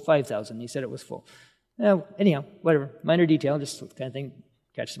Tabernacle could hold 5,000. He said it was full. Anyhow, whatever. Minor detail, just kind of thing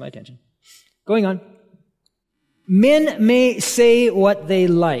catches my attention. Going on. Men may say what they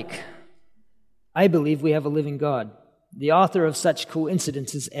like. I believe we have a living God, the author of such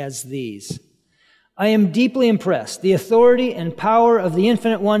coincidences as these. I am deeply impressed. The authority and power of the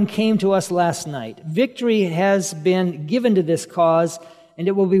Infinite One came to us last night. Victory has been given to this cause, and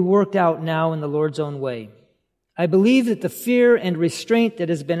it will be worked out now in the Lord's own way. I believe that the fear and restraint that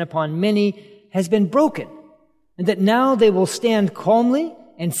has been upon many has been broken, and that now they will stand calmly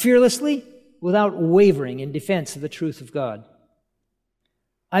and fearlessly without wavering in defense of the truth of God.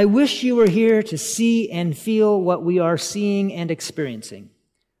 I wish you were here to see and feel what we are seeing and experiencing.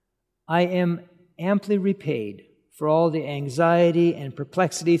 I am amply repaid for all the anxiety and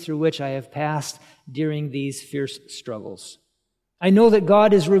perplexity through which I have passed during these fierce struggles. I know that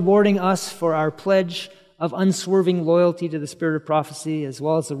God is rewarding us for our pledge of unswerving loyalty to the spirit of prophecy as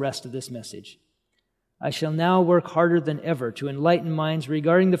well as the rest of this message. I shall now work harder than ever to enlighten minds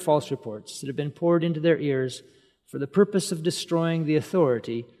regarding the false reports that have been poured into their ears for the purpose of destroying the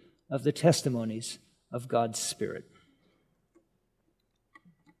authority of the testimonies of God's Spirit.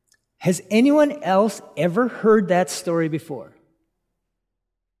 Has anyone else ever heard that story before?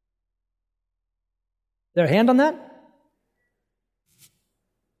 There a hand on that?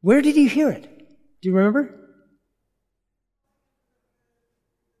 Where did you hear it? Do you remember?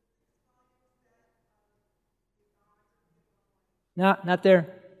 No, not there.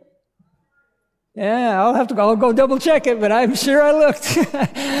 Yeah, I'll go double check it, but I'm sure I looked.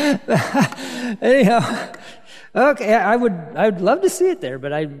 Anyhow, okay, I'd love to see it there,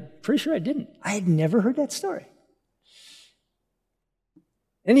 but I'm pretty sure I didn't. I had never heard that story.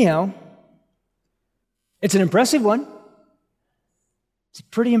 Anyhow, it's an impressive one. It's a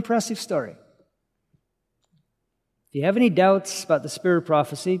pretty impressive story. If you have any doubts about the spirit of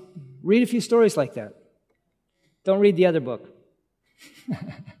prophecy, read a few stories like that. Don't read the other book.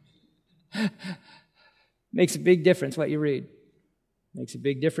 Makes a big difference what you read. Makes a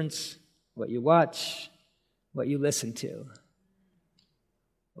big difference what you watch, what you listen to.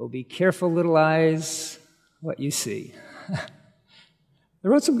 Oh, be careful, little eyes, what you see. They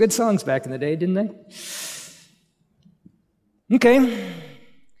wrote some good songs back in the day, didn't they? Okay.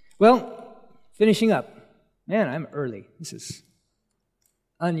 Well, finishing up. Man, I'm early. This is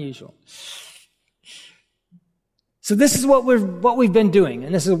unusual. So this is what we've been doing,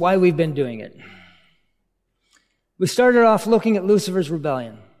 and this is why we've been doing it. We started off looking at Lucifer's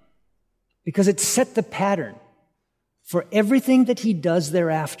rebellion because it set the pattern for everything that he does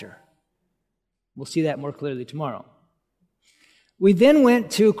thereafter. We'll see that more clearly tomorrow. We then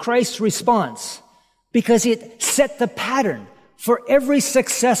went to Christ's response because it set the pattern for every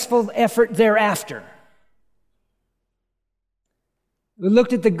successful effort thereafter. We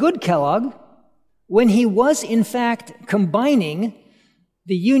looked at the good Kellogg when he was, in fact, combining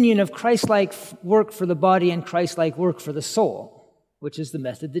the union of Christ-like work for the body and Christ-like work for the soul, which is the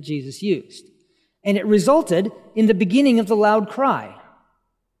method that Jesus used. And it resulted in the beginning of the loud cry.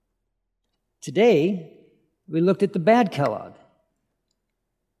 Today, we looked at the bad Kellogg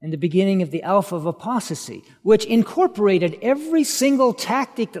and the beginning of the Alpha of apostasy, which incorporated every single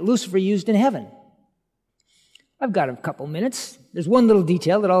tactic that Lucifer used in heaven. I've got a couple minutes. There's one little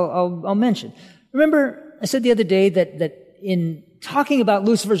detail that I'll mention. Remember, I said the other day that in talking about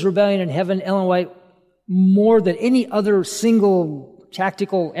Lucifer's rebellion in heaven, Ellen White, more than any other single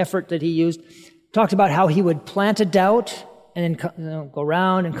tactical effort that he used, talked about how he would plant a doubt and then go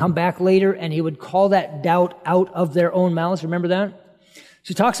around and come back later, and he would call that doubt out of their own mouths. Remember that?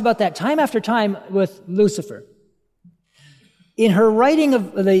 She talks about that time after time with Lucifer. In her writing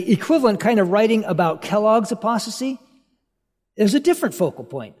of the equivalent kind of writing about Kellogg's apostasy, there's a different focal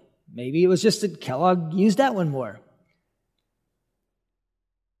point. Maybe it was just that Kellogg used that one more.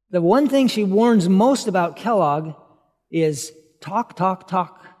 The one thing she warns most about Kellogg is talk, talk,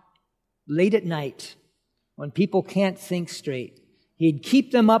 talk, late at night, when people can't think straight. He'd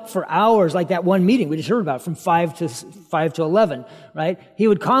keep them up for hours, like that one meeting we just heard about, from 5 to 11, right? He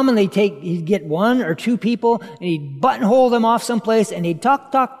would commonly he'd get one or two people, and he'd buttonhole them off someplace, and he'd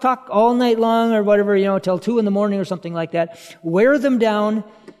talk, talk, talk all night long, or whatever, till 2 a.m. or something like that. Wear them down.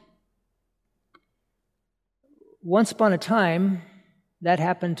 Once upon a time, that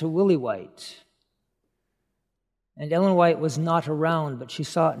happened to Willie White. And Ellen White was not around, but she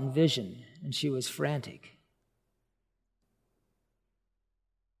saw it in vision, and she was frantic.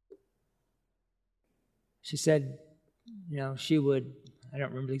 She said, she would, I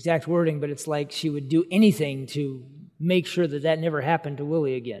don't remember the exact wording, but it's like she would do anything to make sure that never happened to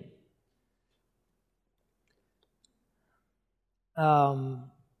Willie again.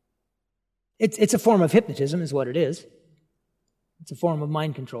 It's a form of hypnotism, is what it is. It's a form of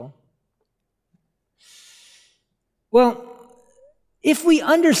mind control. Well, if we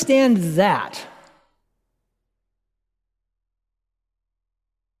understand that,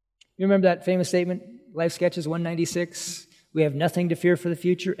 you remember that famous statement, Life Sketches 196? We have nothing to fear for the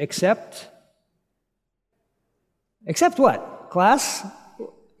future except what, class?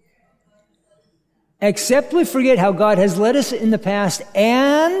 Except we forget how God has led us in the past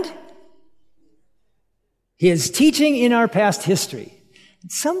and His teaching in our past history.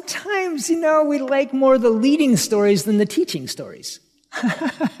 Sometimes, we like more the leading stories than the teaching stories.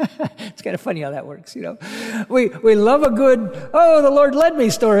 It's kind of funny how that works, We love a good, the Lord led me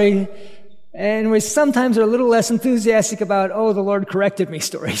story, and we sometimes are a little less enthusiastic about, the Lord corrected me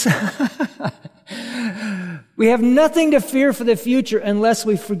stories. We have nothing to fear for the future unless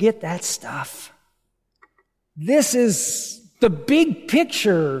we forget that stuff. This is the big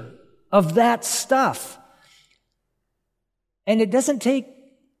picture of that stuff. And it doesn't take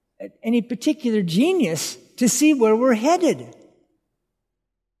any particular genius to see where we're headed.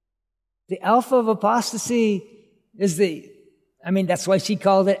 The Alpha of apostasy is that's why she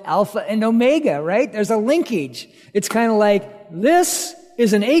called it Alpha and Omega, right? There's a linkage. It's kind of like, this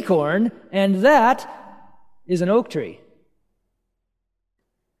is an acorn and that is an oak tree.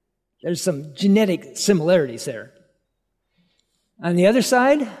 There's some genetic similarities there. On the other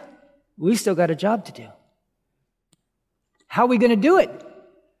side, we've still got a job to do. How are we going to do it?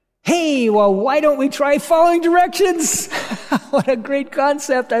 Hey, well, why don't we try following directions? What a great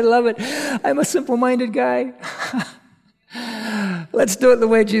concept. I love it. I'm a simple-minded guy. Let's do it the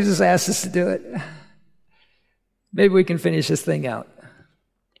way Jesus asked us to do it. Maybe we can finish this thing out.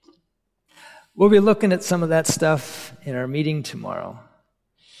 We'll be looking at some of that stuff in our meeting tomorrow.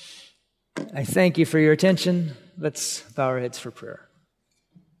 I thank you for your attention. Let's bow our heads for prayer.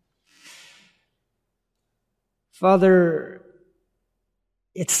 Father,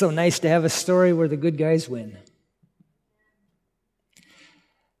 it's so nice to have a story where the good guys win.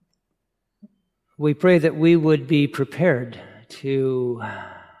 We pray that we would be prepared to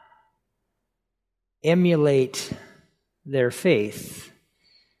emulate their faith,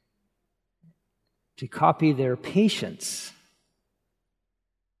 to copy their patience,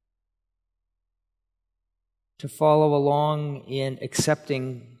 to follow along in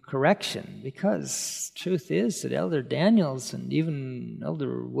accepting correction, because truth is that Elder Daniels and even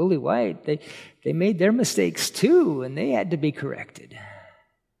Elder Willie White, they made their mistakes too, and they had to be corrected.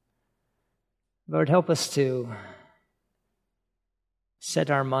 Lord, help us to set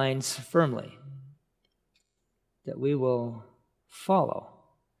our minds firmly that we will follow,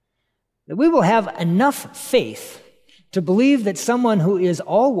 that we will have enough faith to believe that someone who is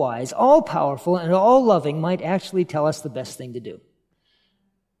all-wise, all-powerful, and all-loving might actually tell us the best thing to do.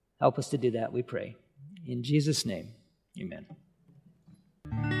 Help us to do that, we pray. In Jesus' name, amen.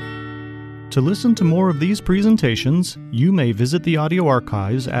 To listen to more of these presentations, you may visit the audio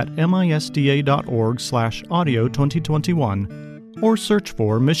archives at misda.org/audio2021 or search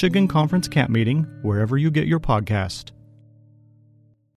for Michigan Conference Camp Meeting wherever you get your podcast.